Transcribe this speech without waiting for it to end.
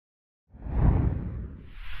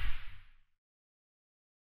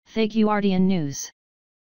The Guardian News.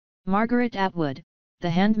 Margaret Atwood, The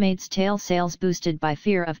Handmaid's Tale sales boosted by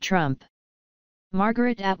fear of Trump.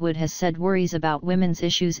 Margaret Atwood has said worries about women's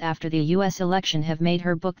issues after the U.S. election have made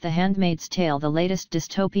her book The Handmaid's Tale the latest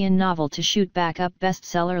dystopian novel to shoot back up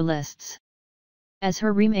bestseller lists. As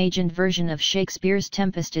her reimagined version of Shakespeare's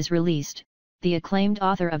Tempest is released, the acclaimed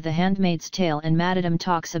author of The Handmaid's Tale and Madame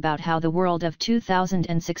talks about how the world of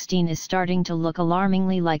 2016 is starting to look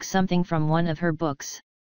alarmingly like something from one of her books.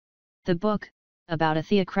 The book, about a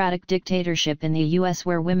theocratic dictatorship in the U.S.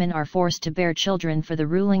 where women are forced to bear children for the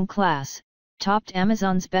ruling class, topped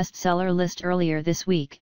Amazon's bestseller list earlier this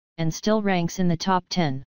week, and still ranks in the top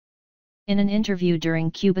 10. In an interview during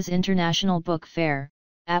Cuba's International Book Fair,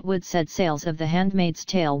 Atwood said sales of The Handmaid's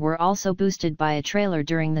Tale were also boosted by a trailer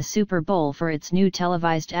during the Super Bowl for its new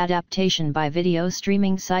televised adaptation by video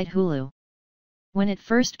streaming site Hulu. When it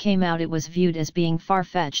first came out, it was viewed as being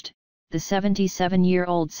far-fetched, the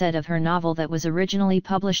 77-year-old said of her novel that was originally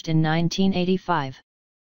published in 1985.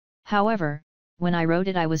 However, when I wrote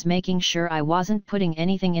it, I was making sure I wasn't putting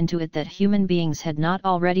anything into it that human beings had not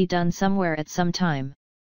already done somewhere at some time.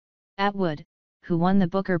 Atwood, who won the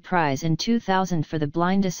Booker Prize in 2000 for The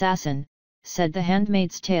Blind Assassin, said The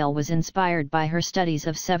Handmaid's Tale was inspired by her studies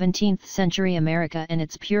of 17th-century America and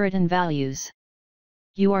its Puritan values.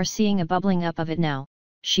 "You are seeing a bubbling up of it now,"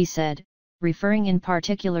 she said, referring in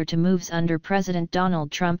particular to moves under President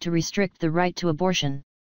Donald Trump to restrict the right to abortion.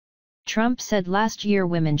 Trump said last year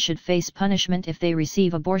women should face punishment if they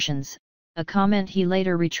receive abortions, a comment he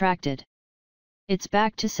later retracted. It's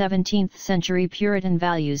back to 17th-century Puritan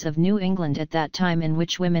values of New England at that time, in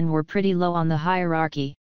which women were pretty low on the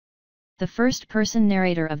hierarchy. The first-person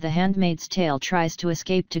narrator of The Handmaid's Tale tries to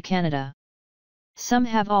escape to Canada. "Some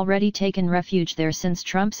have already taken refuge there since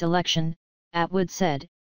Trump's election," Atwood said,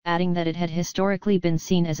 adding that it had historically been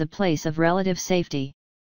seen as a place of relative safety.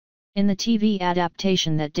 In the TV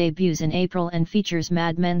adaptation that debuts in April and features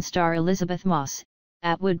Mad Men star Elizabeth Moss,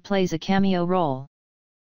 Atwood plays a cameo role.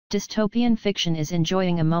 Dystopian fiction is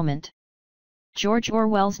enjoying a moment. George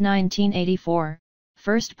Orwell's 1984,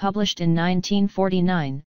 first published in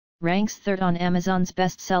 1949, ranks third on Amazon's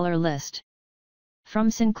bestseller list. From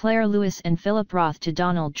Sinclair Lewis and Philip Roth to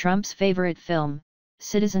Donald Trump's favorite film,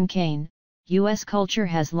 Citizen Kane, U.S. culture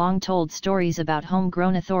has long told stories about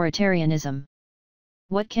homegrown authoritarianism.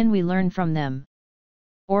 What can we learn from them?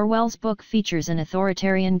 Orwell's book features an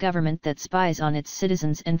authoritarian government that spies on its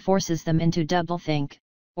citizens and forces them into doublethink,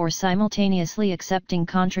 or simultaneously accepting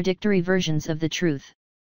contradictory versions of the truth.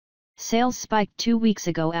 Sales spiked 2 weeks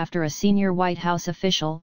ago after a senior White House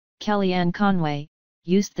official, Kellyanne Conway,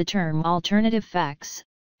 used the term alternative facts,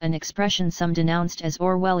 an expression some denounced as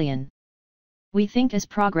Orwellian. "We think as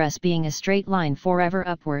progress being a straight line forever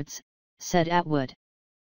upwards," said Atwood.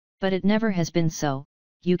 "But it never has been so.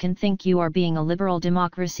 You can think you are being a liberal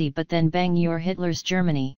democracy but then bang, you're Hitler's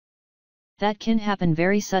Germany. That can happen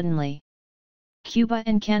very suddenly." Cuba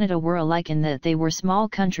and Canada were alike in that they were small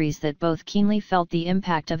countries that both keenly felt the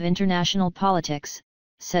impact of international politics,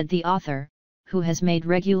 said the author, who has made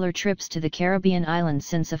regular trips to the Caribbean islands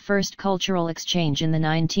since a first cultural exchange in the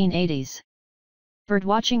 1980s.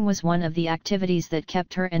 "Birdwatching was one of the activities that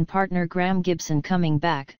kept her and partner Graham Gibson coming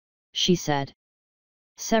back," she said.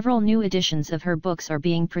 Several new editions of her books are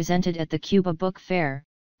being presented at the Cuba Book Fair,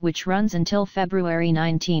 which runs until February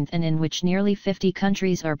 19 and in which nearly 50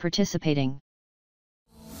 countries are participating.